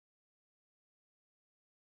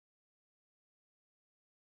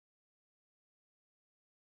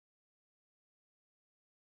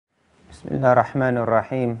بسم الله الرحمن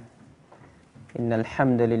الرحيم إن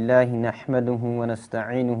الحمد لله نحمده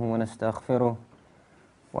ونستعينه ونستغفره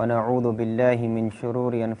ونعوذ بالله من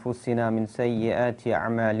شرور أنفسنا من سيئات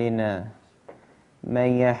أعمالنا من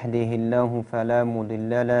يهده الله فلا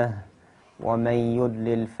مضل له ومن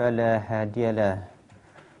يضلل فلا هادي له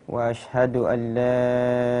وأشهد أن لا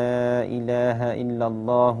إله إلا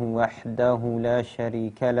الله وحده لا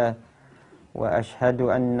شريك له وأشهد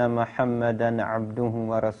أن محمدا عبده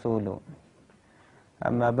ورسوله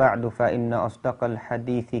أما بعد فإن أصدق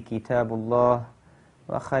الحديث كتاب الله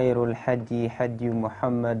وخير الحدي حدي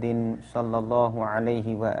محمد صلى الله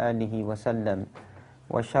عليه وآله وسلم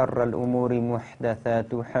وشر الأمور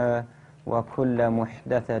محدثاتها وكل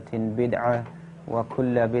محدثة بدعة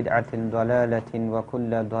وكل بدعة ضلالة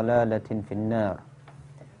وكل ضلالة في النار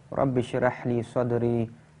رب اشرح لي صدري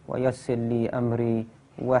ويسر لي أمري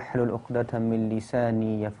وَاحْلُلْ عُقْدَةً مِّن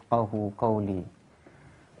لِّسَانِي يَفْقَهُوا قَوْلِي.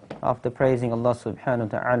 After praising Allah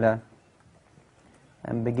subhanahu wa ta'ala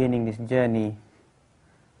and beginning this journey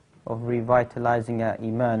of revitalizing our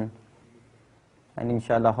iman and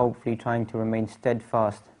inshallah hopefully trying to remain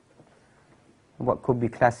steadfast in what could be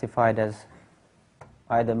classified as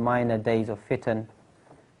either minor days of fitan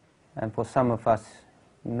and for some of us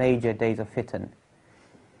major days of fitan,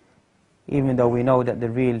 even though we know that the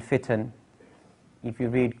real fitan, if you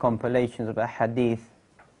read compilations of a hadith,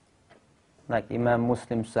 like Imam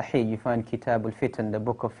Muslim Sahih, you find Kitab al-Fitan, the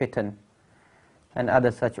book of Fitan, and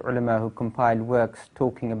other such ulama who compiled works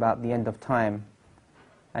talking about the end of time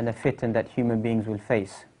and the fitan that human beings will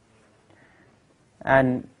face.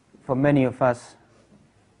 And for many of us,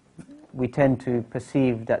 we tend to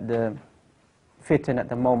perceive that the fitan at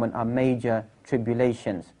the moment are major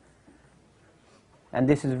tribulations. And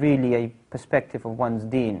this is really a perspective of one's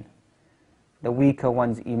deen. The weaker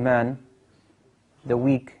one's iman, the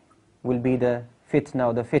weak will be the fitna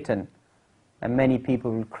or the fitan. And many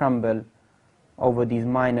people will crumble over these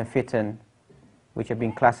minor fitan, which have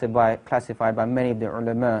been classified by many of the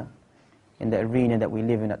ulama in the arena that we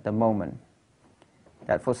live in at the moment.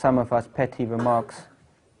 That for some of us, petty remarks,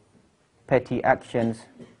 petty actions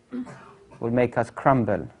will make us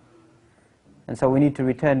crumble. And so we need to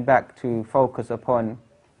return back to focus upon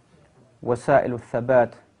wasa'il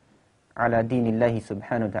al-thabat ala dinillahi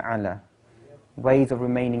subhanahu wa ta'ala, ways of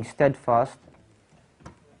remaining steadfast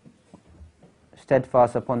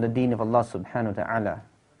upon the deen of Allah subhanahu wa ta'ala.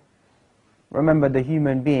 Remember, the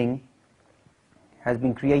human being has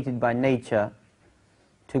been created by nature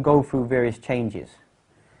to go through various changes,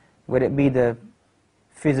 whether it be the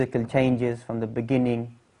physical changes from the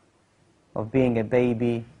beginning of being a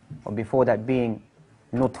baby, or before that being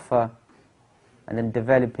nutfa, and then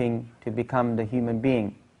developing to become the human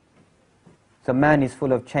being. So man is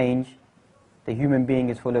full of change, the human being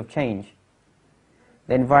is full of change.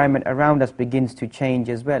 The environment around us begins to change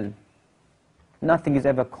as well. Nothing is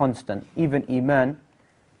ever constant. Even iman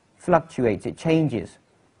fluctuates, it changes.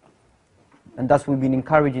 And thus we've been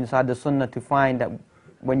encouraged inside the sunnah to find that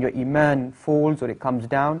when your iman falls or it comes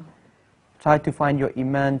down, try to find your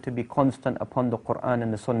iman to be constant upon the Qur'an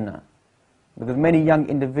and the sunnah. Because many young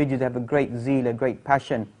individuals have a great zeal, a great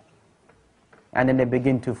passion, and then they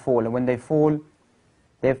begin to fall. And when they fall,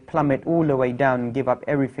 they've plummeted all the way down and give up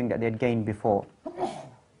everything that they'd gained before.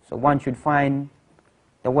 So one should find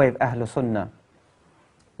the way of Ahlul Sunnah,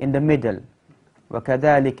 in the middle.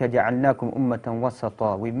 وَكَذَلِكَ جَعَلْنَاكُمْ أُمَّةً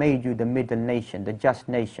وَسَطًا. We made you the middle nation, the just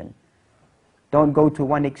nation. Don't go to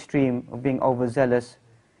one extreme of being overzealous,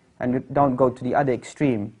 and don't go to the other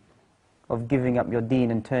extreme of giving up your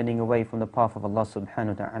deen and turning away from the path of Allah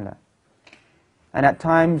subhanahu wa ta'ala. And at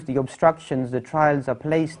times the obstructions, the trials are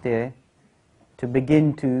placed there to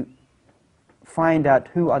begin to find out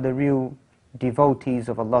who are the real devotees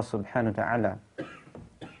of Allah subhanahu wa ta'ala.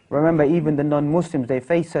 Remember, even the non-Muslims, they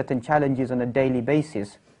face certain challenges on a daily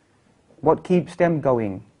basis. What keeps them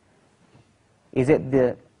going? Is it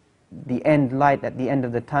the end light at the end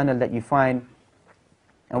of the tunnel that you find?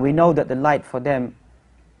 And we know that the light for them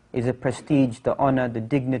is the prestige, the honor, the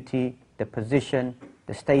dignity, the position,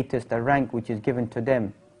 the status, the rank which is given to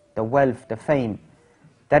them, the wealth, the fame.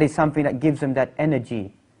 That is something that gives them that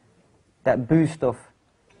energy, that boost of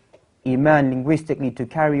iman linguistically to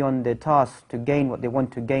carry on their tasks, to gain what they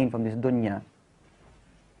want to gain from this dunya.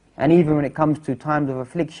 And even when it comes to times of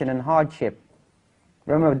affliction and hardship,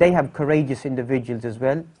 remember they have courageous individuals as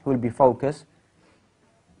well who will be focused.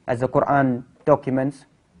 As the Qur'an documents,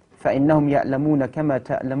 فَإِنَّهُمْ يَأْلَمُونَ كَمَا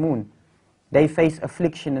تَأْلَمُونَ. They face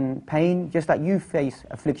affliction and pain just like you face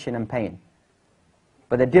affliction and pain.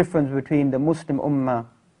 But the difference between the Muslim ummah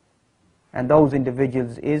and those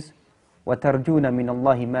individuals is وَتَرْجُونَ مِنَ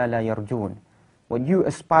اللَّهِ مَا لَا يَرْجُونَ. what you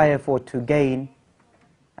aspire for to gain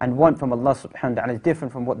and want from Allah subhanahu wa ta'ala is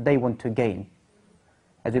different from what they want to gain.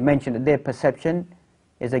 As we mentioned, that their perception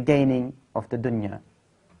is a gaining of the dunya.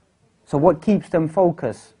 So what keeps them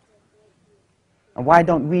focused? And why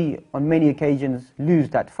don't we, on many occasions, lose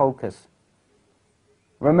that focus?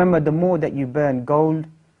 Remember, the more that you burn gold,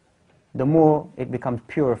 the more it becomes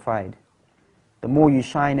purified. The more you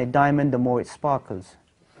shine a diamond, the more it sparkles.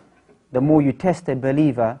 The more you test a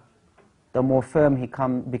believer, the more firm he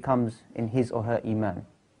becomes in his or her iman.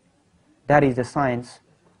 That is the science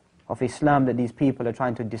of Islam that these people are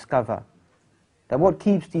trying to discover. That what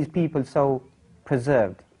keeps these people so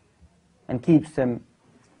preserved and keeps them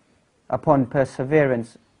upon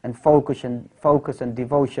perseverance and focus and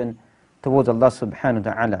devotion towards Allah subhanahu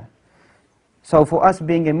wa ta'ala. So for us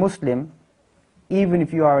being a Muslim, even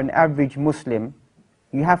if you are an average Muslim,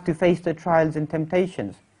 you have to face the trials and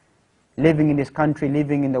temptations. Living in this country,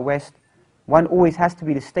 living in the West, one always has to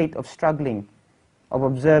be in a state of struggling, of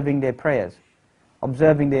observing their prayers,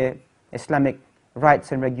 observing their Islamic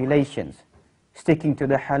rights and regulations, sticking to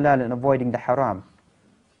the halal and avoiding the haram.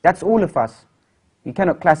 That's all of us. You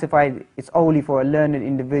cannot classify it's only for a learned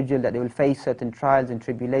individual that they will face certain trials and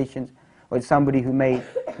tribulations, or it's somebody who may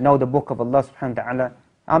know the book of Allah subhanahu wa ta'ala.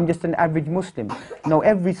 I'm just an average Muslim. No,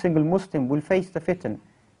 every single Muslim will face the fitan,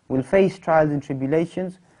 will face trials and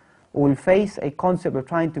tribulations, or will face a concept of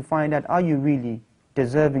trying to find out, are you really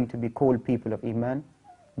deserving to be called people of Iman?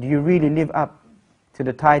 Do you really live up to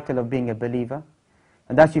the title of being a believer?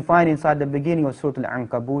 And that's you find inside the beginning of Surah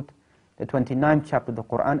Al-Ankabut, the 29th chapter of the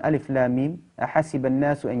Qur'an, Alif Lam Mim, أَحَسِبَ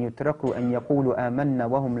النَّاسُ أَن يُتْرَكُوا أَن يَقُولُوا آمَنَّا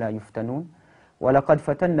وَهُمْ لَا يُفْتَنُونَ وَلَقَدْ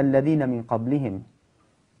فَتَنَّ الَّذِينَ مِن قَبْلِهِمْ.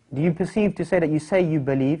 Do you perceive to say that you say you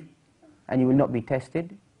believe and you will not be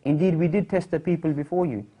tested? Indeed, we did test the people before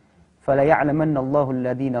you. فَلَيَعْلَمَنَّ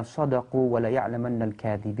اللَّهُ الَّذِينَ صَدَقُوا وَلَيَعْلَمَنَّ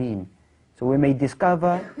الْكَاذِبِينَ. So we may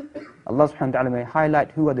discover, Allah subhanahu wa ta'ala may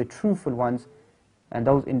highlight who are the truthful ones and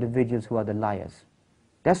those individuals who are the liars.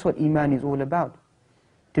 That's what Iman is all about.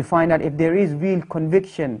 To find out if there is real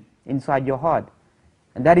conviction inside your heart.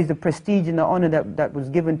 And that is the prestige and the honor that was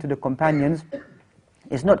given to the companions.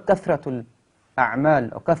 It's not kathratul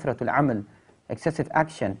a'mal or kathratul amal, excessive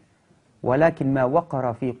action. وَلَكِنْ مَا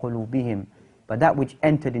وَقَرَ فِي قُلُوبِهِمْ. But that which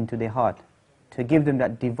entered into their heart, to give them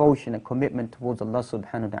that devotion and commitment towards Allah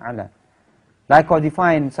subhanahu wa ta'ala. Likewise, we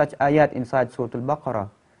find such ayat inside Surah Al-Baqarah.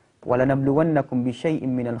 وَلَنَبْلُوَنَّكُمْ بِشَيْءٍ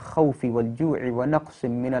مِّنَ الْخَوْفِ وَالْجُوعِ وَنَقْصٍ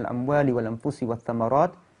مِّنَ الْأَمْوَالِ وَالْأَنفُسِ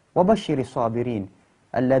وَالثَّمَرَاتِ وَبَشِّرِ الصَّابِرِينَ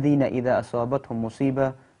الَّذِينَ إِذَا أَصَابَتْهُمْ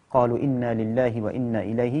مُصِيبَةٌ قَالُوا إِنَّا لِلَّهِ وَإِنَّا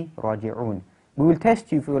إِلَيْهِ رَاجِعُونَ. We will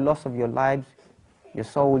test you for the loss of your lives, your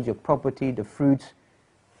souls, your property, the fruits,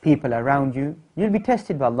 people around you. You'll be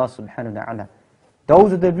tested by Allah subhanahu wa ta'ala.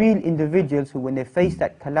 Those are the real individuals who, when they face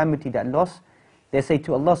that calamity, that loss, they say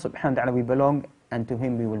to Allah subhanahu wa ta'ala we belong and to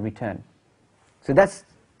Him we will return. So that's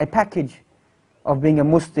a package of being a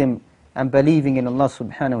Muslim and believing in Allah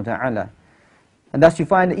subhanahu wa ta'ala. And thus you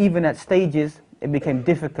find that even at stages it became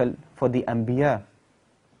difficult for the Anbiya.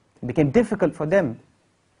 It became difficult for them.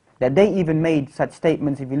 That they even made such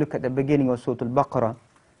statements. If you look at the beginning of Surah Al-Baqarah,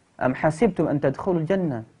 أَمْ حَسِبْتُمْ أَن تَدْخُلُوا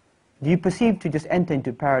الْجَنَّةِ. Do you perceive to just enter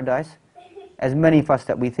into paradise? As many of us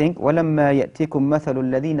that we think, وَلَمَّا يَأْتِكُمْ مَثَلُ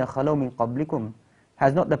الَّذِينَ خَلَوْا مِن قَبْلِكُمْ.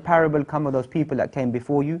 Has not the parable come of those people that came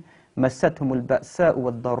before you? مَسَّتْهُمُ الْبَأْسَاءُ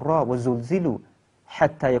وَالضَّرَّاءُ وَزُلْزِلُوا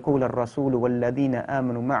حَتَّى يَقُولَ الرَّسُولُ وَالَّذِينَ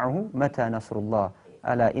آمَنُوا مَعَهُ مَتَى نَصْرُ اللَّهِ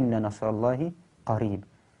أَلَا إِنَّ نَصْرَ اللَّهِ قَرِيبٌ.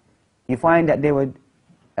 You find that they were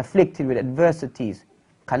afflicted with adversities,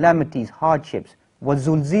 calamities, hardships.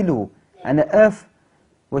 وَزُلْزِلُوا. And the earth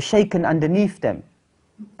was shaken underneath them.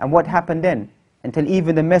 And what happened then? Until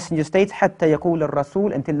even the messenger states, حَتَّى يَقُولَ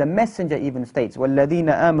الرَّسُولُ, until the messenger even states, وَالَّذِينَ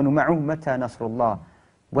آمَنُوا مَعَهُ مَتَى نَصْرُ اللَّهِ.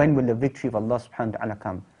 When will the victory of Allah subhanahu wa ta'ala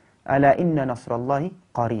come? أَلَا إِنَّ نَصْرَ اللَّهِ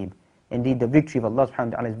قَرِيبٌ. Indeed, the victory of Allah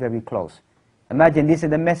subhanahu wa ta'ala is very close. Imagine this is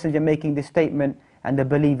the messenger making this statement and the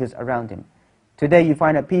believers around him. Today you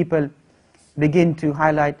find that people begin to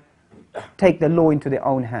highlight, take the law into their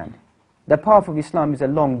own hand. The path of Islam is a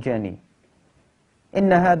long journey.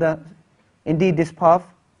 Indeed, this path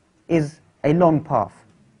is a long path,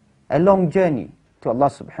 a long journey to Allah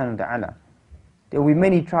subhanahu wa ta'ala. There will be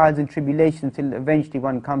many trials and tribulations till eventually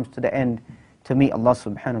one comes to the end to meet Allah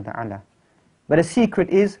subhanahu wa ta'ala. But the secret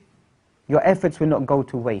is, your efforts will not go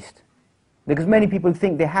to waste. Because many people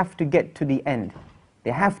think they have to get to the end.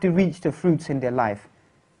 They have to reach the fruits in their life.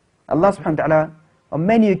 Allah subhanahu wa ta'ala on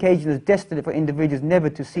many occasions has destined it for individuals never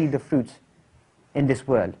to see the fruits in this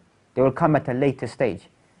world. They will come at a later stage.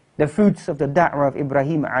 The fruits of the da'wah of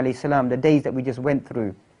Ibrahim alayhi salam, the days that we just went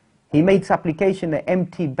through. He made supplication in an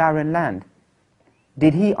empty, barren land.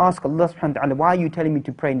 Did he ask Allah subhanahu wa ta'ala, why are you telling me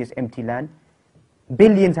to pray in this empty land?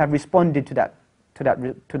 Billions have responded to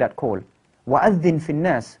that call. وَأَذِّن فِي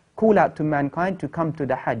النَّاسِ, call out to mankind to come to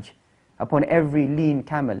the Hajj upon every lean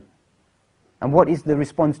camel. And what is the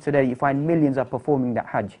response today? You find millions are performing that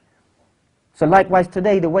Hajj. So likewise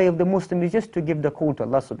today, the way of the Muslim is just to give the call to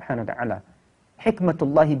Allah subhanahu wa ta'ala.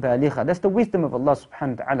 Hikmatullahi baligha. That's the wisdom of Allah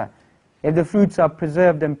subhanahu wa ta'ala. If the fruits are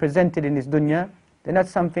preserved and presented in this dunya, then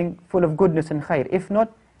that's something full of goodness and khair. If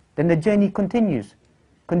not, then the journey continues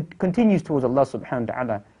towards Allah subhanahu wa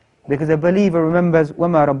ta'ala. Because a believer remembers,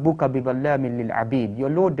 وَمَا رَبُّكَ بِظَلَّامٍ لِلْعَبِيدِ. Your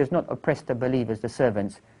Lord does not oppress the believers, the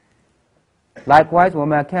servants. Likewise,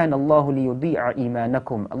 وَمَا كَانَ اللَّهُ لِيُضِيعَ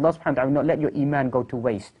إِيمَانَكُمْ. Allah subhanahu wa ta'ala will not let your iman go to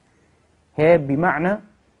waste. Here, bima'na,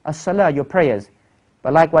 as-salah, your prayers.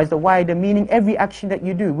 But likewise, the wider meaning, every action that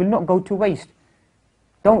you do will not go to waste.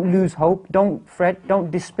 Don't lose hope, don't fret,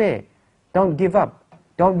 don't despair, don't give up,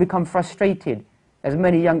 don't become frustrated, as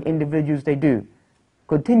many young individuals they do.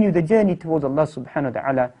 Continue the journey towards Allah subhanahu wa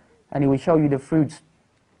ta'ala, and He will show you the fruits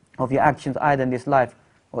of your actions either in this life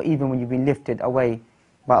or even when you've been lifted away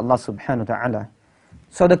by Allah subhanahu wa ta'ala.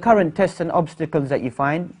 So the current tests and obstacles that you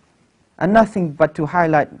find are nothing but to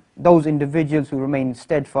highlight those individuals who remain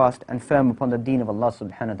steadfast and firm upon the deen of Allah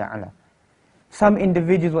subhanahu wa ta'ala. Some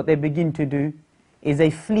individuals, what they begin to do is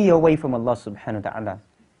they flee away from Allah subhanahu wa ta'ala.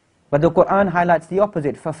 But the Qur'an highlights the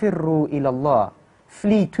opposite. فَفِرُّوا إِلَى اللَّهِ.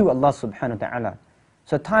 Flee to Allah subhanahu wa ta'ala.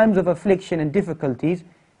 So times of affliction and difficulties,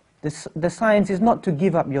 the science is not to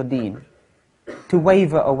give up your deen, to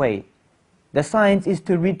waver away. The science is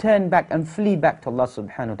to return back and flee back to Allah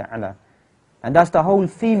subhanahu wa ta'ala. And that's the whole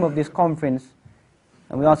theme of this conference.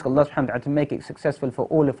 And we ask Allah subhanahu wa ta'ala to make it successful for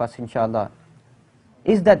all of us, inshallah.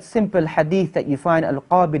 Is that simple hadith that you find,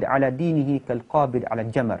 al-qabid ala dinihi kal-qabid ala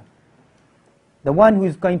jamar. The one who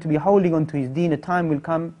is going to be holding on to his deen, a time will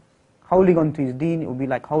come, holding on to his deen, it will be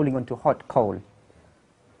like holding on to hot coal.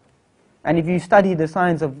 And if you study the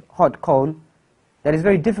science of hot coal, that is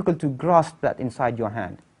very difficult to grasp that inside your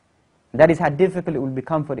hand. That is how difficult it will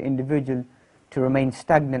become for the individual to remain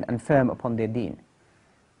stagnant and firm upon their deen.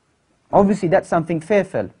 Obviously that's something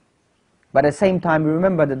fearful. But at the same time, we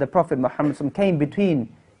remember that the Prophet Muhammad came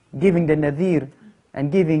between giving the nadhir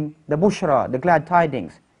and giving the bushra, the glad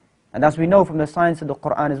tidings. And as we know from the science of the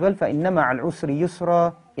Qur'an as well, فَإِنَّمَا الْعُسْرِ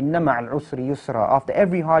يُسْرًا إِنَّمَا الْعُسْرِ يُسْرًا. After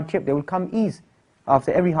every hardship, there will come ease.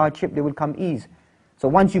 After every hardship, there will come ease. So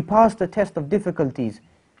once you pass the test of difficulties,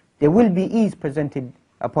 there will be ease presented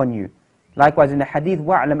upon you. Likewise in the hadith,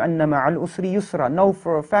 وَعْلَمْ أَنَّ مَعَ الْعُسْرِ يُسْرًا. Know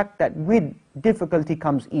for a fact that with difficulty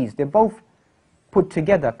comes ease. They're both put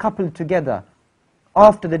together, coupled together.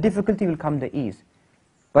 After the difficulty will come the ease.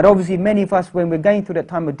 But obviously many of us, when we're going through that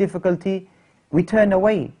time of difficulty, we turn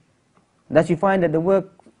away. Thus you find that the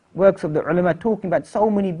works of the ulama talking about so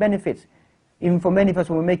many benefits, even for many of us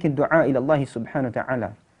when we're making dua ila Allah subhanahu wa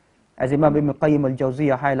ta'ala. As Imam Ibn Qayyim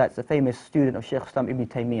al-Jawziyah highlights, the famous student of Shaykh Islam Ibn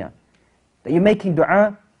Taymiyyah, that you're making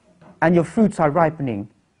dua and your fruits are ripening.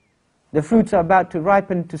 The fruits are about to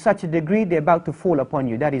ripen to such a degree, they're about to fall upon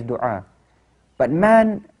you. That is dua. But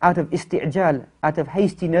man, out of isti'jal, out of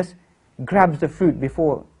hastiness, grabs the fruit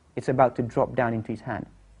before it's about to drop down into his hand.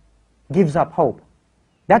 Gives up hope.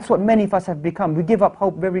 That's what many of us have become. We give up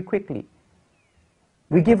hope very quickly.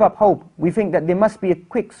 We give up hope. We think that there must be a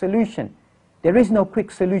quick solution. There is no quick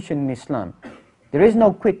solution in Islam. There is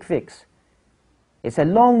no quick fix. It's a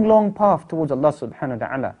long, long path towards Allah subhanahu wa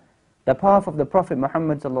ta'ala. The path of the Prophet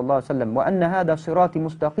Muhammad sallallahu alaihi wasallam. وَأَنَّ هَذَا صِرَاطِ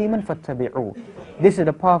مُسْتَقِيمًا فَاتَّبِعُوهُ. This is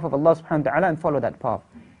the path of Allah subhanahu wa ta'ala, and follow that path.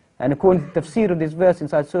 And according to the tafsir of this verse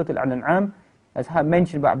inside Surah Al-An'am, as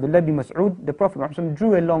mentioned by Abdullah bin Mas'ud, the Prophet Muhammad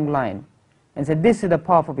drew a long line and said, this is the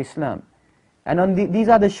path of Islam. And on these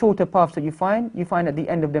other shorter paths that you find at the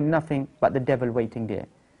end of them nothing but the devil waiting there.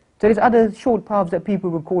 So there's other short paths that people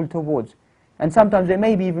will call towards. And sometimes there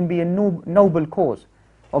may even be a noble cause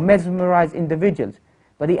or mesmerized individuals.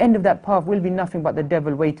 But the end of that path will be nothing but the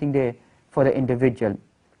devil waiting there for the individual.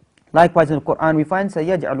 Likewise in the Qur'an we find,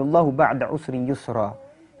 سَيَجْعَلُ اللَّهُ بَعْدَ عُسْرٍ يُسْرًا.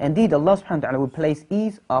 Indeed, Allah subhanahu wa ta'ala will place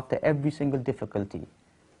ease after every single difficulty.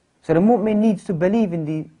 So the mu'min needs to believe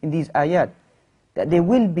in these ayat, that there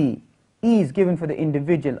will be ease given for the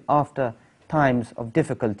individual after times of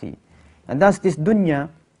difficulty. And thus this dunya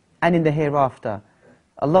and in the hereafter,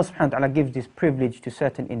 Allah subhanahu wa ta'ala gives this privilege to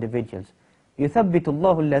certain individuals. يُثَبِّتُ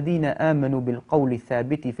اللَّهُ الَّذِينَ آمَنُوا بِالْقَوْلِ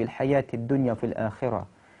الثَّابِتِ فِي الْحَيَاةِ الدُّنْيَا فِي الْآخِرَةِ.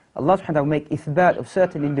 Allah subhanahu wa ta'ala will make ithbat of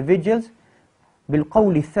certain individuals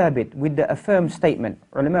بِالْقَوْلِ الثَّابِتِ, with the affirmed statement.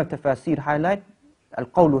 Ulama tafasir highlight,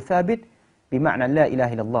 الْقَوْلُ ثَابِتِ بِمَعْنَى لَا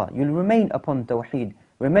إِلَهِ إِلَّا اللَّهِ. You'll remain upon tawheed,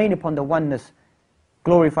 remain upon the oneness,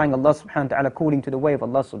 glorifying Allah subhanahu wa ta'ala, calling to the way of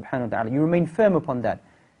Allah subhanahu wa ta'ala. You remain firm upon that.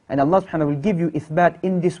 And Allah subhanahu wa ta'ala will give you ithbat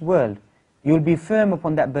in this world. You will be firm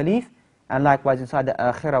upon that belief, and likewise inside the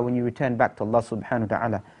akhirah when you return back to Allah subhanahu wa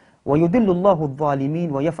ta'ala. وَيُضِلُّ اللَّهُ الظَّالِمِينَ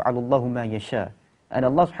وَيَفْعَلُ اللَّهُ مَا يَشَاءُ. And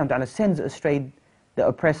Allah subhanahu wa ta'ala sends astray the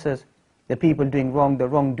oppressors, the people doing wrong, the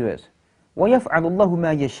wrongdoers. وَيَفْعَلُ اللَّهُ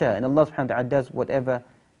مَا يَشَاءُ. And Allah subhanahu wa ta'ala does whatever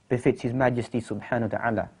befits His Majesty subhanahu wa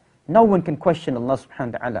ta'ala. No one can question Allah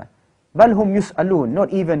subhanahu wa ta'ala. بَلْ هُمْ يُسْأَلُونَ. Not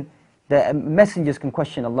even the messengers can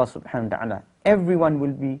question Allah subhanahu wa ta'ala. Everyone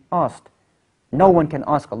will be asked. No one can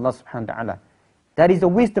ask Allah subhanahu wa ta'ala. That is the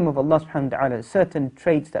wisdom of Allah subhanahu wa ta'ala, certain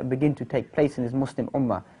traits that begin to take place in His Muslim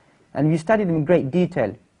ummah. And if you study them in great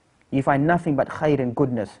detail, you find nothing but khair and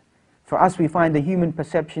goodness. For us, we find the human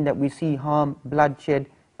perception that we see harm, bloodshed,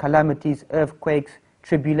 calamities, earthquakes,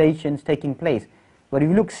 tribulations taking place. But if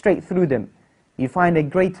you look straight through them, you find a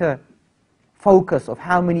greater focus of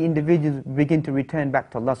how many individuals begin to return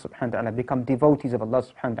back to Allah subhanahu wa ta'ala, become devotees of Allah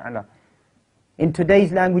subhanahu wa ta'ala. In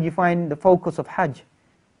today's language, you find the focus of Hajj,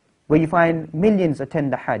 where you find millions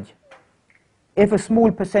attend the Hajj. If a small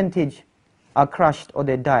percentage are crushed or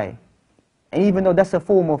they die, and even though that's a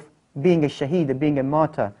form of being a shaheed, or being a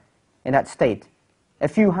martyr in that state, a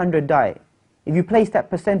few hundred die. If you place that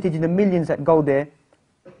percentage in the millions that go there,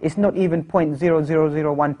 it's not even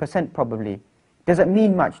 0.0001% probably. Doesn't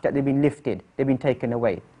mean much that they've been lifted, they've been taken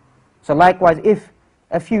away. So likewise, if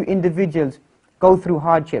a few individuals go through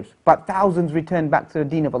hardships, but thousands return back to the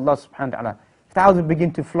deen of Allah subhanahu wa ta'ala, thousands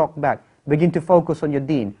begin to flock back, begin to focus on your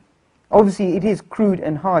deen. Obviously, it is crude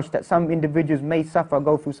and harsh that some individuals may suffer,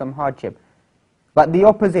 go through some hardship. But the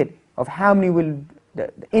opposite of how many will,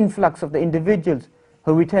 the influx of the individuals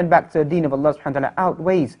who return back to the deen of Allah subhanahu wa ta'ala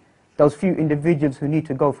outweighs those few individuals who need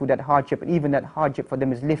to go through that hardship, and even that hardship for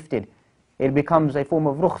them is lifted. It becomes a form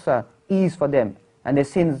of rukhsa, ease for them, and their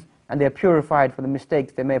sins, and they're purified for the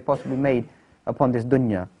mistakes they may have possibly made upon this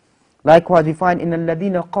dunya. Likewise, we find, إِنَّ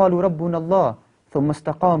الَّذِينَ قَالُوا رَبُّنَا اللَّهُ ثُمَّ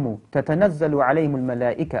اسْتَقَامُوا تَتَنَزَّلُ عَلَيْهِمُ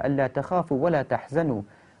الْمَلَائِكَةُ أَلَّا تَخَافُوا وَلَا تَحْزَنُوا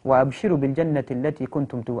وَأَبْشِرُوا بِالْجَنَّةِ الَّتِي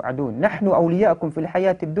كُنْتُمْ تُوعَدُونَ نَحْنُ أَوْلِيَاءُكُمْ فِي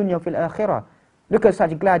الْحَيَاةِ الدُّنْيَا وَفِي الْآخِرَةِ. Look at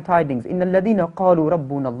such glad tidings. إِنَّ الَّذِينَ قَالُوا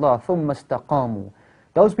رَبُّنَا اللَّهُ ثُمَّ اسْتَقَامُوا.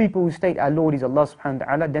 Those people who state our Lord is Allah subhanahu wa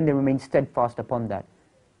ta'ala, then they remain steadfast upon that.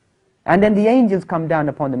 And then the angels come down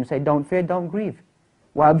upon them and say, don't fear, don't grieve.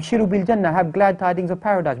 وَأَبْشِرُوا بِالْجَنَّةِ. Have glad tidings of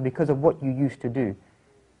paradise because of what you used to do.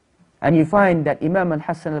 And you find that Imam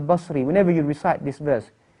al-Hasan al-Basri, whenever you recite this verse,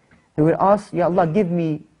 he would ask, Ya Allah,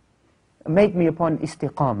 make me upon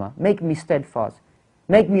istiqamah, make me steadfast,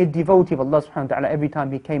 make me a devotee of Allah subhanahu wa ta'ala every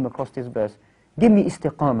time he came across this verse. Give me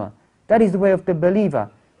istiqamah. That is the way of the believer,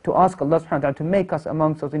 to ask Allah subhanahu wa ta'ala to make us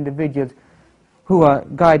amongst those individuals who are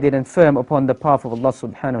guided and firm upon the path of Allah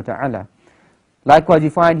subhanahu wa ta'ala. Likewise, you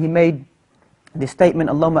find he made the statement,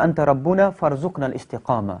 Allahumma anta rabbuna farzuqna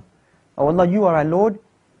al-istiqamah. Oh Allah, you are our Lord,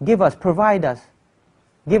 give us, provide us,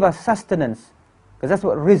 give us sustenance. Because that's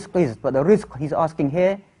what rizq is. But the rizq he's asking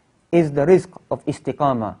here is the rizq of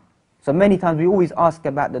istiqamah. So many times we always ask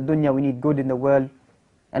about the dunya, we need good in the world.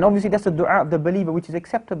 And obviously that's the dua of the believer which is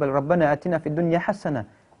acceptable. رَبَّنَا أَتِنَا فِي الدُّنْيَا حَسَنَةً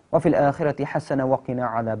وَفِي الْآخِرَةِ حَسَنَةً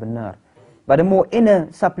وَقِنَا عَذَابَ النَّارِ. But the more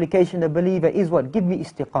inner supplication of the believer is what? Give me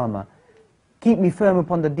istiqamah. Keep me firm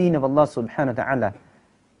upon the deen of Allah subhanahu wa ta'ala.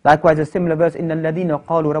 Likewise a similar verse, إِنَّ الَّذِينَ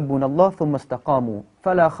قَالُوا رَبُّنَا اللَّهُ ثُمَّ اسْتَقَامُوا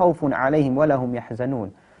فَلَا خَوْفٌ عَلَيْهِمْ وَلَا هُمْ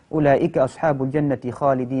يَحْزَنُونَ أُولَٰئِكَ أَصْحَابُ الْجَنَّةِ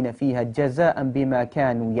خَالِدِينَ فِيهَا جَزَاءً بِمَا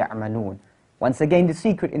كَانُوا يَعْمَلُونَ. Once again, the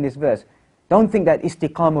secret in this verse, don't think that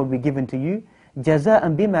istiqamah will be given to you. جَزَاءً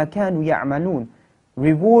بِمَا كَانُوا يَعْمَلُونَ.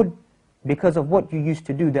 Reward because of what you used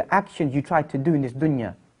to do, the actions you tried to do in this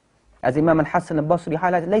dunya. As Imam al-Hasan al-Basri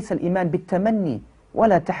highlighted, لَيْسَ الْإِيمَانِ بِالتَّمَنِّي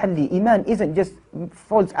وَلَا تَحَلِّي. Iman isn't just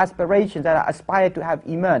false aspirations that aspire to have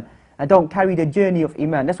Iman and don't carry the journey of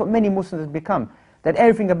Iman. That's what many Muslims have become. That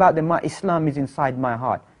everything about them, my Islam is inside my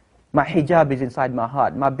heart. My hijab is inside my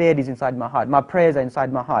heart. My beard is inside my heart. My prayers are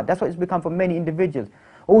inside my heart. That's what it's become for many individuals.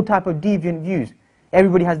 All type of deviant views.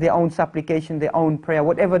 Everybody has their own supplication, their own prayer,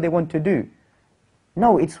 whatever they want to do.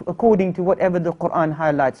 No, it's according to whatever the Qur'an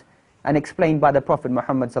highlights and explained by the Prophet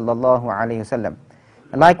Muhammad sallallahu alayhi wasallam.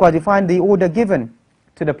 And likewise, you find the order given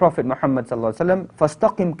to the Prophet Muhammad sallallahu alayhi wasallam,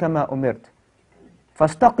 فَاسْتَقِمْ كَمَا أُمِرْتَ.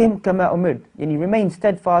 فَاسْتَقِمْ كَمَا أُمِرْتَ. And you remain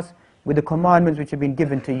steadfast with the commandments which have been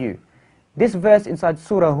given to you. This verse inside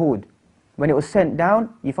Surah Hud, when it was sent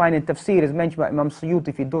down, you find in tafsir is mentioned by Imam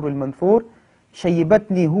Suyuti fi Durr al-Manthur,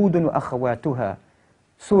 شَيِّبَتْنِي هُودٌ وَأَخَوَاتُهَا.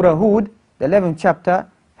 Surah Hud, the 11th chapter,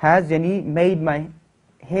 has made my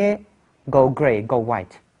hair go grey, go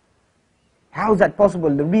white. How is that possible?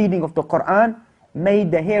 The reading of the Qur'an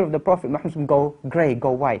made the hair of the Prophet Muhammad go grey,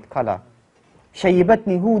 go white color.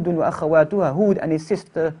 شَيِّبَتْنِي هُودٌ وَأَخَوَاتُهَا. Hud and his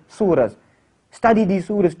sister surahs. Study these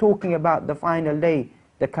surahs talking about the final day,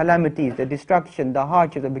 the calamities, the destruction, the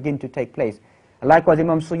hardships that begin to take place. Likewise,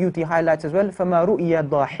 Imam Suyuti highlights as well, فَمَا رُؤِيَ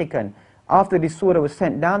ضَاحِكًا After this surah was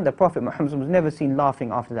sent down, the Prophet Muhammad was never seen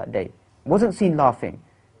laughing after that day. Wasn't seen laughing.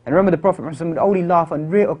 And remember, the Prophet Muhammad would only laugh on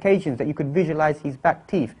rare occasions that you could visualize his back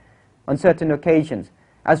teeth on certain occasions.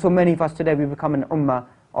 As for many of us today, we become an ummah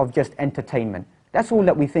of just entertainment. That's all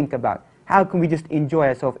that we think about. How can we just enjoy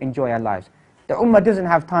ourselves, enjoy our lives? The ummah doesn't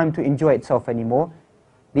have time to enjoy itself anymore.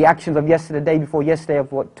 The actions of yesterday, the day before yesterday,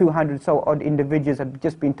 of what 200 so odd individuals have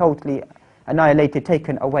just been totally annihilated,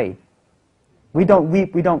 taken away. We don't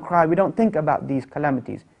weep, we don't cry, we don't think about these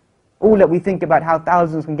calamities. All that we think about how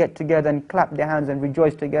thousands can get together and clap their hands and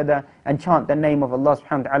rejoice together and chant the name of Allah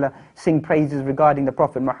subhanahu wa ta'ala, sing praises regarding the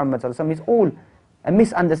Prophet Muhammad sallallahu alaihi wasallam. It's all a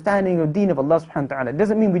misunderstanding of deen of Allah subhanahu wa ta'ala. It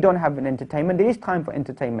doesn't mean we don't have an entertainment. There is time for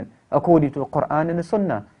entertainment according to the Qur'an and the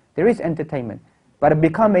Sunnah. There is entertainment. But to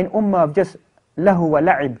become an ummah of just lahu wa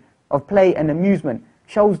la'ib, of play and amusement,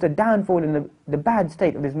 shows the downfall and the bad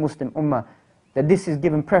state of this Muslim ummah, that this is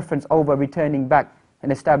given preference over returning back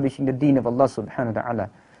and establishing the deen of Allah subhanahu wa ta'ala.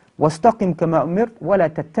 وَاسْتَقِمْ كَمَا أُمِرْتَ وَلَا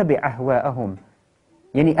تَتَّبِعْ أَهْوَاءَهُم.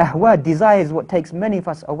 Yani ahwa, desire is what takes many of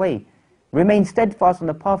us away. Remain steadfast on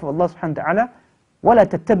the path of Allah subhanahu wa ta'ala. وَلَا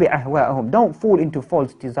تَتَّبِعْ أَهْوَاءَهُم. Don't fall into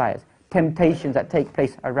false desires, temptations that take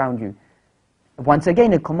place around you. Once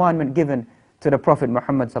again, a commandment given to the Prophet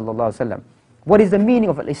Muhammad sallallahu alaihi wasallam. What is the meaning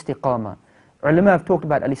of al-istiqamah? Ulama have talked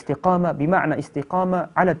about al-istiqamah bima'na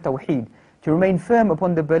istiqamah ala tawheed, to remain firm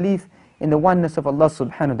upon the belief in the oneness of Allah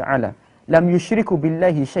subhanahu wa ta'ala. Lam yushriku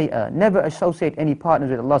billahi shay'a, never associate any partners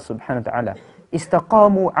with Allah subhanahu wa ta'ala.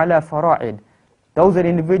 Istaqamu ala fara'id, those are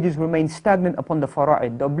individuals who remain stagnant upon the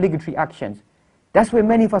fara'id, the obligatory actions. That's where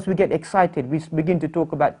many of us, we get excited. We begin to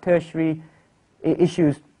talk about tertiary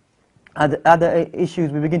issues, other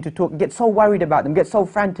issues. We begin to get so worried about them, get so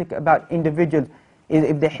frantic about individuals,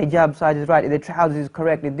 if their hijab size is right, if their trousers is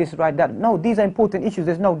correct, if this is right, that. No, these are important issues,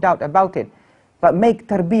 there's no doubt about it. But make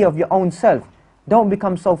tarbiyah of your own self. Don't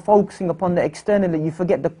become so focusing upon the external that you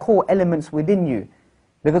forget the core elements within you.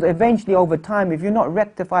 Because eventually over time, if you're not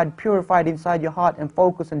rectified, purified inside your heart and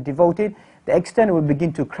focused and devoted, the external will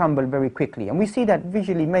begin to crumble very quickly. And we see that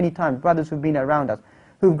visually many times, brothers who've been around us,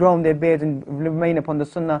 who've grown their beards and remain upon the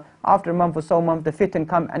sunnah, after a month or so month, the fitan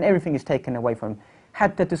come and everything is taken away from them.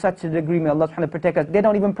 Hatta to such a degree, may Allah subhanahu wa ta'ala protect us, they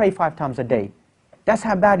don't even pray 5 times a day. That's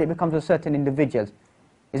how bad it becomes for certain individuals.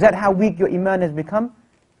 Is that how weak your iman has become?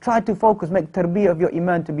 Try to focus, make tarbiyah of your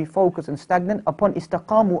iman to be focused and stagnant upon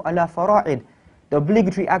istaqamu ala fara'id, the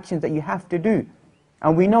obligatory actions that you have to do.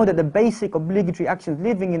 And we know that the basic obligatory actions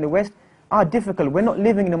living in the West are difficult. We're not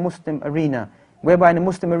living in a Muslim arena, whereby in a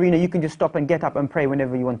Muslim arena you can just stop and get up and pray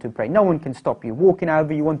whenever you want to pray. No one can stop you. Walk in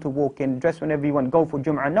however you want to walk in, dress whenever you want, go for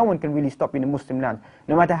Jum'ah. No one can really stop you in a Muslim land,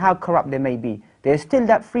 no matter how corrupt they may be. There's still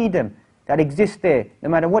that freedom that exists there, no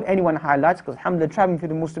matter what anyone highlights, because alhamdulillah, traveling through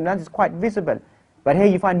the Muslim lands is quite visible. But here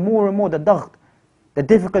you find more and more the daght, the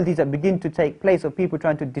difficulties that begin to take place of people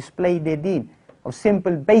trying to display their deen, of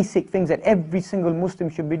simple, basic things that every single Muslim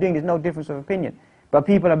should be doing. There's no difference of opinion. But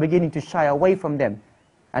people are beginning to shy away from them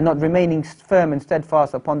and not remaining firm and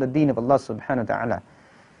steadfast upon the deen of Allah subhanahu wa ta'ala.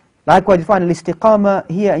 Likewise, you find al-istiqamah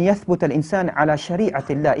here, and yathbut al-insan ala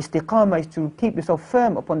shari'atillah. Istiqamah is to keep yourself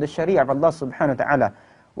firm upon the sharia of Allah subhanahu wa ta'ala.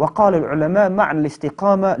 وقال العلماء معنى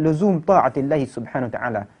الاستقامة لزوم طاعة الله سبحانه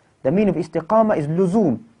وتعالى. The meaning of istiqamah is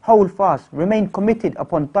luzum, hold fast, remain committed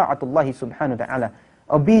upon ta'atullah subhanahu wa ta'ala,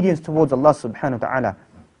 obedience towards Allah subhanahu wa ta'ala.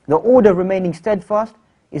 The order of remaining steadfast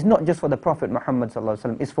is not just for the Prophet Muhammad sallallahu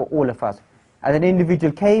alaihi wasallam, it's for all of us. As an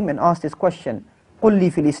individual came and asked this question, قُلْ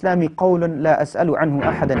لِي فِي الْإِسْلَامِ قَوْلٌ لَا أَسْأَلُ عَنْهُ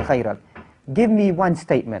أَحَدًا خَيْرًا. Give me one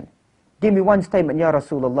statement. Give me one statement, Ya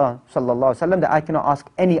Rasulullah sallallahu alaihi wasallam, that I cannot ask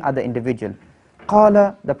any other individual.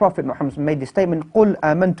 قال, the Prophet Muhammad made this statement, قُلْ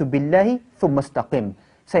آمَنْتُ بِاللَّهِ ثُمَّ اسْتَقِمْ.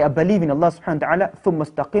 Say, I believe in Allah subhanahu wa ta'ala, ثُمَّ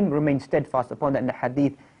اسْتَقِمْ, remain steadfast upon that in the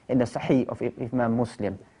hadith, in the Sahih of Imam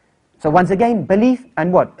Muslim. So once again, belief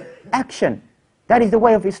and what? Action. That is the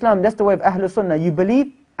way of Islam, that's the way of Ahlul Sunnah. You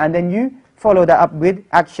believe and then you follow that up with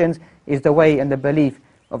actions, is the way and the belief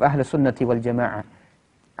of Ahlul Sunnati wal Jama'ah.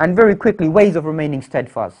 And very quickly, ways of remaining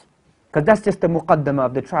steadfast. Because that's just the muqaddamah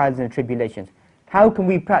of the trials and the tribulations. How can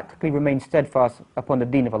we practically remain steadfast upon the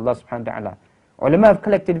deen of Allah subhanahu wa ta'ala? Ulama have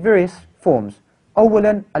collected various forms.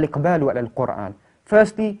 أولا الإقبال على القرآن.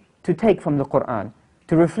 Firstly, to take from the Qur'an,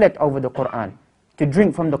 to reflect over the Qur'an, to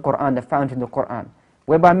drink from the Qur'an, the fountain of the Qur'an,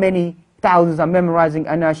 whereby many thousands are memorizing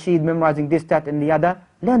anashid, memorizing this, that and the other.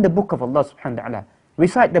 Learn the book of Allah subhanahu wa ta'ala.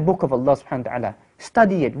 Recite the book of Allah subhanahu wa ta'ala.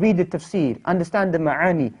 Study it, read the tafsir, understand the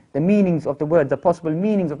ma'ani, the meanings of the words, the possible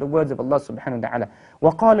meanings of the words of Allah subhanahu wa ta'ala.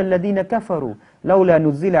 وَقَالَ الَّذِينَ كَفَرُوا لَوْلَا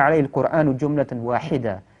نُزِّلَ عَلَيْهِ الْقُرْآنُ جُمْلَةً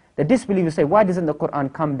وَاحِدًا. The disbelievers say, why doesn't the Qur'an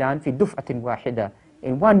come down في دُفْعَةٍ واحدة,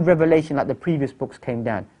 in one revelation like the previous books came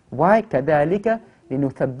down? Why? كَذَلِكَ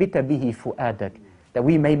لِنُثَبِّتَ بِهِ فُؤَادَكَ, that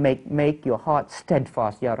we may make your heart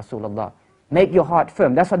steadfast, Ya Rasulullah. Make your heart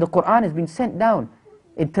firm. That's why the Qur'an has been sent down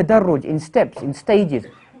in tadarruj, in steps, in stages,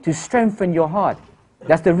 to strengthen your heart.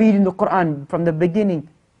 That's the reading the Qur'an from the beginning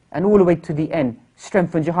and all the way to the end.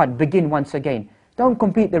 Strengthens your heart. Begin once again. Don't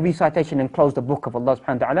complete the recitation and close the book of Allah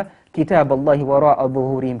subhanahu wa ta'ala. كِتَابَ اللَّهِ وَرَاءَ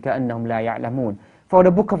ظُهُورِهِمْ كَأَنَّهُمْ لَا يَعْلَمُونَ. For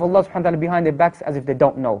the book of Allah subhanahu wa ta'ala behind their backs as if they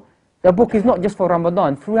don't know. The book is not just for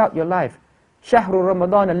Ramadan, throughout your life. شهر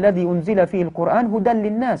رمضان الذي أنزل فيه القرآن هدى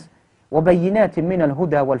للناس وبينات من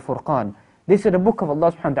الهدى والفرقان. This is the book of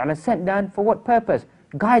Allah subhanahu wa ta'ala sent down for what purpose?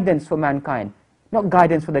 Guidance for mankind. Not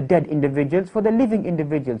guidance for the dead individuals, for the living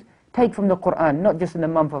individuals. Take from the Qur'an, not just in the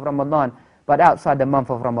month of Ramadan, but outside the month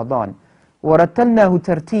of Ramadan. وَرَتَّلْنَاهُ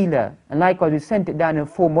تَرْتِيلًا. And likewise we sent it down in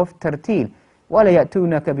form of tartil. وَلَا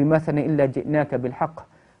يَأْتُونَكَ بِمَثَلٍ إِلَّا جِئْنَاكَ بِالْحَقِّ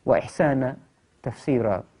وَإِحْسَانَ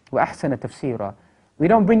تَفْسِيرًا وَأَحْسَنَ تَفْسِيرًا. We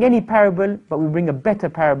don't bring any parable, but we bring a better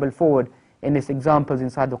parable forward in these examples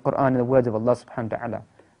inside the Qur'an and the words of Allah subhanahu wa ta'ala.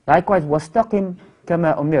 Likewise, وَاسْتَقِمْ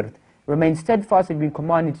كَمَا أُمِرْتَ. Remain steadfast if you've been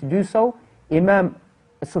commanded to do so. Imam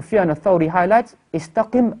Sufyan al-Thawri highlights,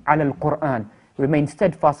 istaqim ala al-Qur'an. Remain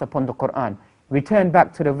steadfast upon the Qur'an. Return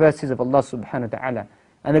back to the verses of Allah subhanahu wa ta'ala.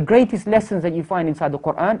 And the greatest lessons that you find inside the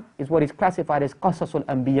Qur'an is what is classified as Qasasul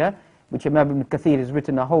Anbiya, which Imam Ibn Kathir has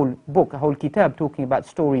written a whole book, a whole kitab talking about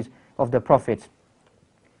stories of the prophets.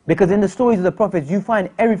 Because in the stories of the prophets, you find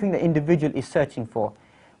everything the individual is searching for.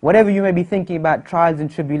 Whatever you may be thinking about trials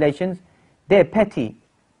and tribulations, they're petty,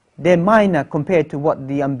 they're minor compared to what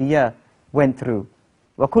the Anbiya went through.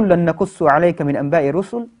 وَكُلًّا نَقُصُّ عَلَيْكَ مِنْ أَنْبَاءِ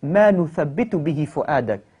رُسُلٍ مَا نُثَبِّتُ بِهِ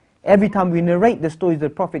فُؤَادَكَ. Every time we narrate the stories of the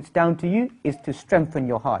prophets down to you, is to strengthen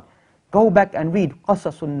your heart. Go back and read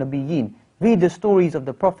قَصَصُ النَّبِيِّينَ. Read the stories of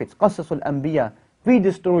the prophets, قَصَصُ الْأَنْبِيَا. Read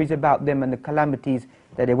the stories about them and the calamities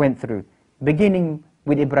that they went through. Beginning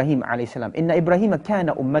with Ibrahim alayhi salam. Inna Ibrahim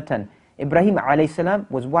kana ummatan. Ibrahim alayhi salam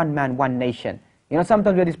was one man, one nation. You know,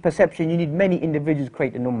 sometimes with this perception, you need many individuals to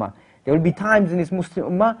create an ummah. There will be times in this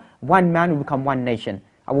Muslim ummah, one man will become one nation.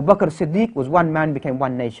 Abu Bakr Siddiq was one man, became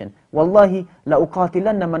one nation. Wallahi, la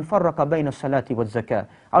uqatilanna man farraqa bayna salati wa zakah.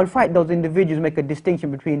 I will fight those individuals who make a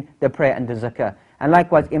distinction between the prayer and the zakah. And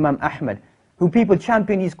likewise Imam Ahmad, who people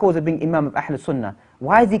champion his cause of being Imam of Ahl Sunnah.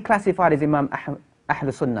 Why is he classified as Imam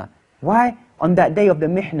Ahl Sunnah? Why? On that day of the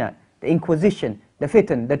mihna, the inquisition, the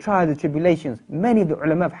fitan, the trials, the tribulations, many of the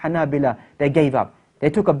ulama of Hanabila, they gave up.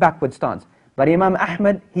 They took a backward stance. But Imam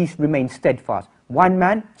Ahmad, he remained steadfast. One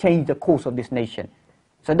man changed the course of this nation.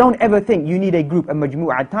 So don't ever think you need a group, a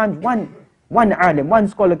majmu'ah. At times, one alim, one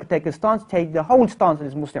scholar could take a stance, take the whole stance of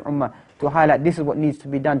this Muslim ummah to highlight this is what needs to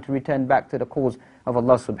be done to return back to the cause of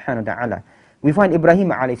Allah subhanahu wa ta'ala. We find Ibrahim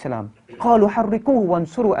alayhi salam. قَالُوا حَرِّقُوهُ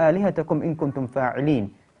وَانْصُرُوا آلِهَتَكُمْ إِن كُنْتُمْ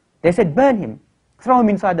فَاعِلِينَ. They said, burn him. Throw him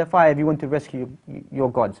inside the fire if you want to rescue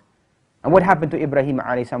your gods. And what happened to Ibrahim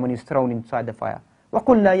alayhi salam when he's thrown inside the fire?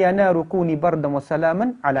 وَقُلْنَا يَا نَارُ كُونِي بَرْدًا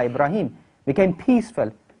وَسَلَامًا عَلَى Ibrahim. Became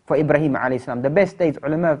peaceful for Ibrahim alayhi salam. The best days,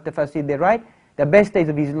 ulama of tafsir, they write, the best days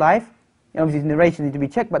of his life, his narration need to be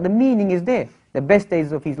checked, but the meaning is there. The best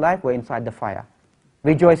days of his life were inside the fire.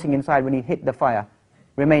 Rejoicing inside when he hit the fire.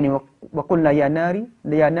 Remaining, وَقُلْنَا يَا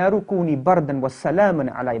نَارُ كُونِي بَرْدًا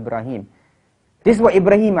وَسَلَامًا عَلَى Ibrahim. This is what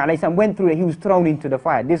Ibrahim alayhi salam went through, he was thrown into the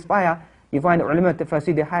fire. This fire, you find the ulama of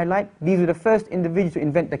tafsir, they highlight, these were the first individuals to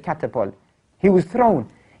invent the catapult. He was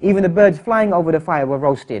thrown. Even the birds flying over the fire were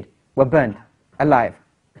roasted, were burnt alive.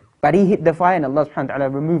 But he hit the fire and Allah subhanahu wa ta'ala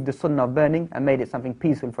removed the sunnah of burning and made it something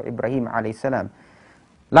peaceful for Ibrahim alayhi salam.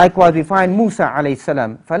 Likewise we find Musa alayhi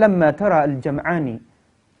salam. فَلَمَّا تَرَى الْجَمْعَانِ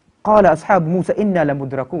قَالَ أَصْحَابُ مُوسَى إِنَّا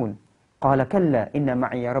لَمُدْرَكُونَ قَالَ كَلَّا إِنَّ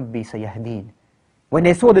مَعِيَ رَبِّي سَيَهْدِينَ. When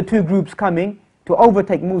they saw the two groups coming to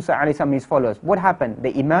overtake Musa alayhi salam and his followers, what happened?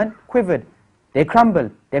 The iman quivered, they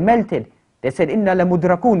crumbled, they melted. They said, إِنَّا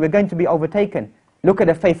لَمُدْرَكُونَ, we're going to be overtaken. Look at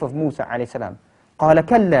the faith of Musa alayhi salam. قَالَ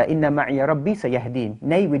كَلَّا إِنَّ مَعِيَ رَبِّي سَيَهْدِينَ.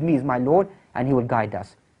 Nay, with me is my Lord, and He will guide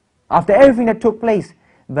us. After everything that took place,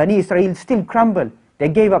 Bani Israel still crumbled. They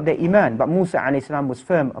gave up their iman, but Musa alayhi salam was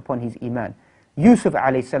firm upon his iman. Yusuf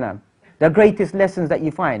alayhi salam, the greatest lessons that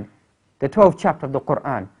you find, the 12th chapter of the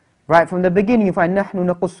Qur'an. Right from the beginning you find, نَحْنُ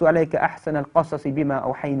نَقُصُّ عَلَيْكَ أَحْسَنَ الْقَصَصِ بِمَا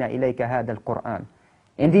أَوْحَيْنَا إِلَيْكَ هَذَا الْقُرْآنِ.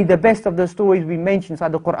 Indeed, the best of the stories we mention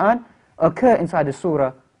inside the Qur'an occur inside the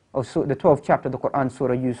surah, of the 12th chapter of the Qur'an,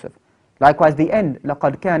 Surah Yusuf. Likewise, the end,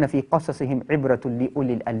 لَقَدْ كَانَ فِي قَصَصِهِمْ عِبْرَةٌ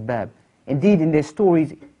لِأُولِي الْأَلْبَابِ. Indeed, in their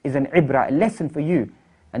stories is an ibrah, a lesson for you.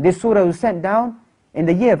 And this surah was sent down in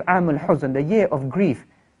the year of Am al-Huzn, the year of grief,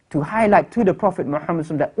 to highlight to the Prophet Muhammad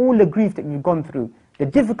that all the grief that you've gone through, the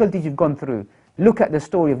difficulties you've gone through, look at the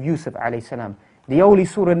story of Yusuf alayhi salam. The only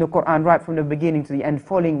surah in the Qur'an right from the beginning to the end,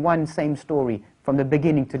 following one same story from the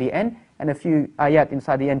beginning to the end. and a few ayat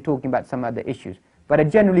inside the end talking about some other issues. But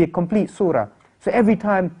generally a complete surah. So every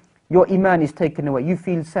time your iman is taken away, you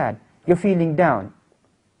feel sad, you're feeling down.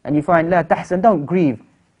 And you find, la tahzan, don't grieve.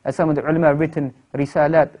 As some of the ulama have written,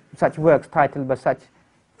 risalat, such works titled by such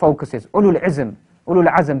focuses. Ulul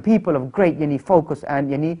azm, people of great focus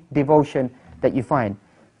and devotion that you find.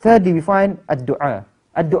 Thirdly, we find ad-du'a.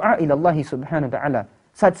 Ad-du'a ila Allah subhanahu wa ta'ala.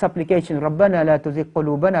 Such supplication, رَبَّنَا لَا تُزِغْ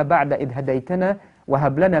قُلُوبَنَا بَعْدَ إِذْ هَدَيْتَنَا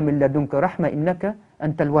وَهَبْ لَنَا مِنْ لَدُنْكَ رَحْمَةً إِنَّكَ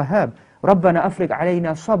أَنْتَ الْوَهَّابُ رَبَّنَا أَفْرِغْ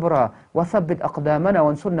عَلَيْنَا صَبْرًا وَثَبِّتْ أَقْدَامَنَا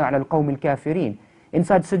وَانصُرْنَا عَلَى الْقَوْمِ الْكَافِرِينَ.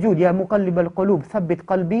 Inside sujood, يَا مُقَلِّبَ الْقُلُوبِ ثَبِّتْ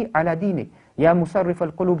قَلْبِي عَلَى دِينِكَ يَا مُصَرِّفَ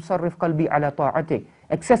الْقُلُوبِ صَرِّفْ قَلْبِي عَلَى طَاعَتِكَ.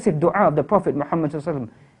 Excessive dua of the Prophet Muhammad sallallahu alaihi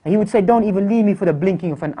wasallam. He would say, don't even leave me for the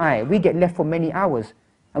blinking of an eye. We get left for many hours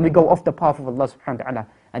and we go off the path of Allah subhanahu wa ta'ala.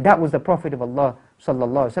 And that was the Prophet of Allah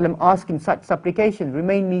sallallahu alaihi wasallam asking such supplications,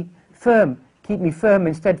 remain me firm, keep me firm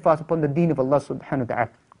and steadfast upon the deen of Allah subhanahu wa ta'ala.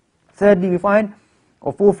 Thirdly, we find,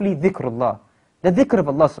 or fourthly, dhikrullah. The dhikr of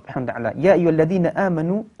Allah subhanahu wa ta'ala. Ya ayyuhalladhina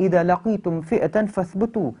amanu idha laqitum fi'atan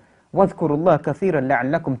fathbutu wadhkurullaha kathiran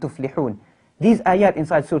la'allakum tuflihun. These ayat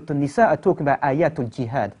inside Surah An-Nisa are talking about ayatul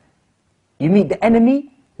jihad. You meet the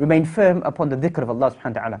enemy, remain firm upon the dhikr of Allah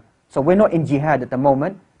subhanahu wa ta'ala. So we're not in jihad at the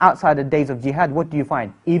moment. Outside the days of jihad, what do you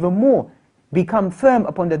find? Even more, become firm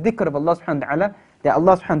upon the dhikr of Allah subhanahu wa ta'ala, that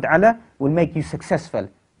Allah subhanahu wa ta'ala will make you successful,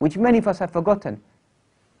 which many of us have forgotten.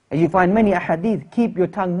 And you find many ahadith, keep your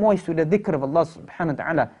tongue moist with the dhikr of Allah subhanahu wa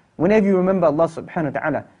ta'ala. Whenever you remember Allah subhanahu wa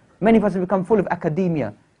ta'ala, many of us have become full of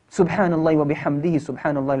academia. Subhanallah wa bihamdihi,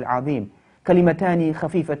 subhanallah al-azim. Kalimatani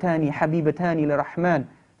khafifatani habibatani lirahman,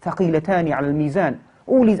 thaqilatani ala al-mizan.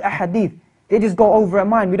 All these ahadith, they just go over our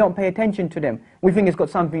mind. We don't pay attention to them. We think it's got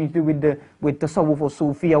something to do with tasawwuf or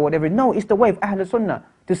Sufi or whatever. No, it's the way of Ahl Sunnah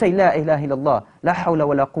to say La ilaha illallah, La hawla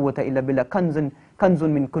wa la quwwata illa billah, kanzun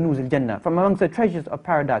min kunuz al-jannah. From amongst the treasures of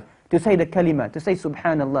paradise, to say the kalima, to say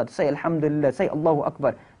subhanallah, to say alhamdulillah, say Allahu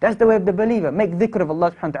Akbar. That's the way of the believer. Make dhikr of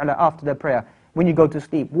Allah subhanahu wa ta'ala after the prayer, when you go to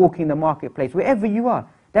sleep, walking in the marketplace, wherever you are.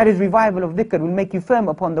 That is revival of dhikr, will make you firm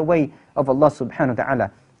upon the way of Allah subhanahu wa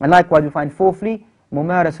ta'ala. And likewise we find fourthly,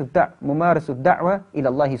 ممارسة الدعوة إلى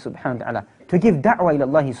الله سبحانه وتعالى. To give da'wah إلى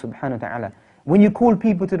الله سبحانه وتعالى. When you call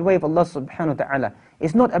people to the way of Allah subhanahu wa ta'ala,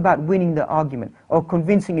 it's not about winning the argument or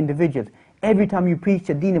convincing individuals. Every time you preach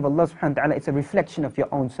the deen of Allah subhanahu wa ta'ala, it's a reflection of your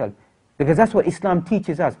own self. Because that's what Islam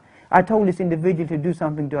teaches us. I told this individual to do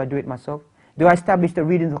something, do I do it myself? Do I establish the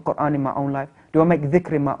reading of the Qur'an in my own life? Do I make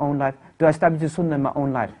dhikr in my own life? Do I establish the sunnah in my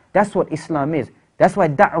own life? That's what Islam is. That's why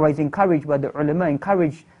da'wah is encouraged by the ulama,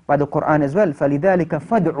 encouraged by the Qur'an as well. فَلِذَلِكَ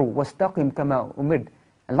فَادْعُوا وَاسْتَقِمْ كَمَا أُمِرْتَ.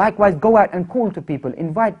 And likewise, go out and call to people,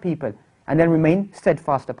 invite people, and then remain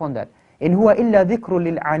steadfast upon that. إِنْ هُوَ إِلَّا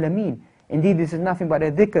ذِكْرٌ لِلْعَالَمِينَ. Indeed, this is nothing but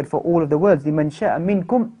a dhikr for all of the worlds. لِمَنْ شَاءَ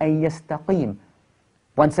مِنْكُمْ أَنْ يَسْتَقِيمَ.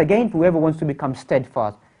 Once again, whoever wants to become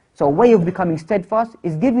steadfast. So a way of becoming steadfast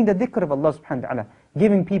is giving the dhikr of Allah subhanahu wa ta'ala,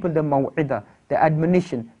 giving people the maw'idah, the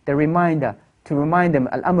admonition, the reminder, to remind them,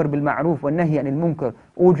 al-amr bil-ma'ruf wal-nahy anil munkar,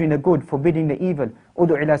 ordering the good, forbidding the evil.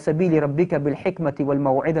 Udu ila sabili rabbika bil-hikmati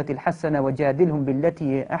wal-maw'idati al-hassana wajadilhum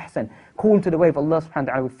billati ahsan. Call to the way of Allah subhanahu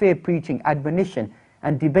wa ta'ala with fair preaching, admonition,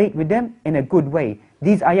 and debate with them in a good way.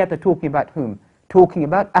 These ayat are talking about whom? Talking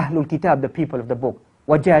about Ahlul Kitab, the people of the book.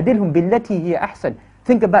 Wajadilhum billati ahsan.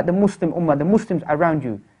 Think about the Muslim ummah, the Muslims around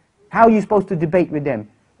you. How are you supposed to debate with them?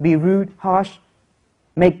 Be rude, harsh,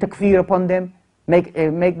 make takfir upon them, make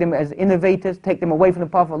them as innovators, take them away from the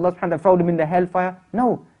path of Allah subhanahu wa ta'ala, throw them in the hellfire?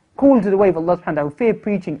 No. Call to the way of Allah subhanahu wa ta'ala with fair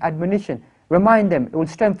preaching, admonition. Remind them. It will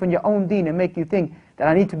strengthen your own deen and make you think that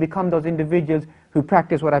I need to become those individuals who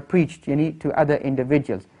practice what I preached to other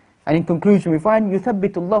individuals. And in conclusion, we find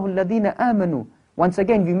يُثَبِّتُ اللَّهُ الَّذِينَ آمَنُوا. Once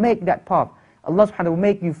again, you make that path. Allah subhanahu wa ta'ala will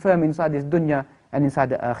make you firm inside this dunya and inside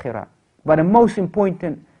the akhirah. But the most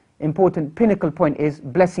important pinnacle point is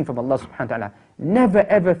blessing from Allah subhanahu wa ta'ala. Never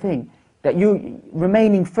ever think that you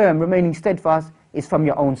remaining firm, remaining steadfast is from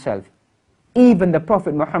your own self. Even the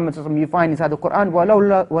Prophet Muhammad you find inside the Qur'an,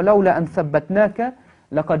 وَلَوْلَا أَن ثَبَّتْنَاكَ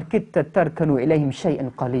لَقَدْ كِدْتَ تَرْكَنُوا إِلَيْهِمْ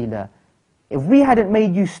شَيْئًا قَلِيلًا. If we hadn't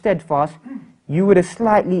made you steadfast, you would have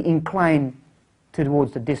slightly inclined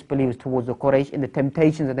towards the disbelievers, towards the Quraysh, in the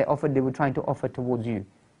temptations that they were trying to offer towards you.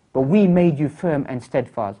 But we made you firm and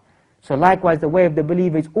steadfast. So likewise, the way of the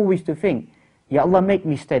believer is always to think, Ya Allah, make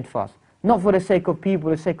me steadfast. Not for the sake of people,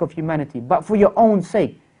 for the sake of humanity, but for your own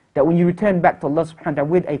sake. That when you return back to Allah subhanahu wa ta'ala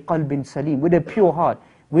with a qalbin salim, with a pure heart,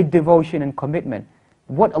 with devotion and commitment.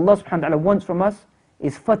 What Allah subhanahu wa ta'ala wants from us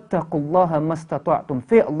is فَاتَّقُوا اللَّهَ مَسْتَطَعْتُمْ.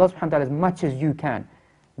 Fear Allah subhanahu wa ta'ala as much as you can.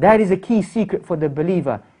 That is a key secret for the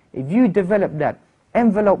believer. If you develop that,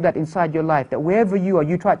 envelope that inside your life, that wherever you are,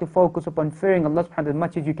 you try to focus upon fearing Allah subhanahu wa ta'ala as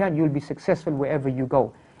much as you can, you will be successful wherever you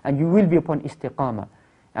go. and you will be upon istiqamah.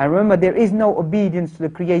 And remember, there is no obedience to the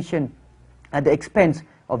creation at the expense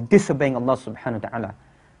of disobeying Allah subhanahu wa ta'ala.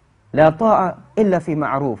 لا طاعة إلا في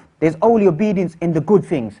معروف. There's only obedience in the good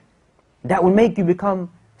things that will make you become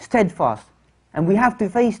steadfast. And we have to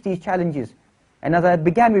face these challenges. And as I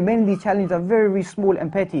began with, many of these challenges are very, very small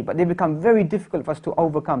and petty, but they become very difficult for us to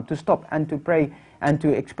overcome, to stop and to pray and to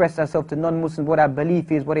express ourselves to non-Muslims, what our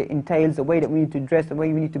belief is, what it entails, the way that we need to dress, the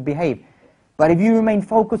way we need to behave. But if you remain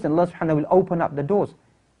focused, then Allah subhanahu will open up the doors.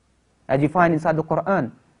 As you find inside the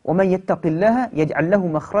Qur'an, وَمَنْ يَتَّقِ اللَّهَ يَجْعَلْ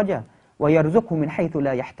لَهُ مَخْرَجًا وَيَرْزُقْهُ مِنْ حَيْثُ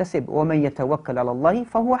لَا يَحْتَسِبُ وَمَنْ يَتَوَكَّلْ عَلَى اللَّهِ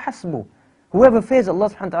فَهُوَ حَسْبُهُ. Whoever fears Allah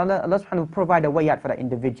subhanahu wa ta'ala, Allah subhanahu will provide a way out for that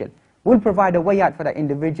individual. Will provide a way out for that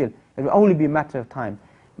individual. It will only be a matter of time.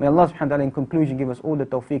 May Allah subhanahu wa ta'ala in conclusion give us all the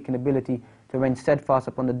tawfiq and ability to remain steadfast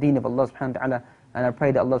upon the deen of Allah subhanahu wa ta'ala. And I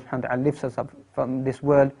pray that Allah subhanahu wa ta'ala lifts us up from this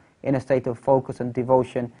world in a state of focus and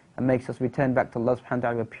devotion and makes us return back to Allah subhanahu wa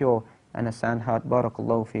ta'ala with a pure and a sound heart.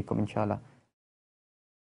 Barakallahu feekum inshallah.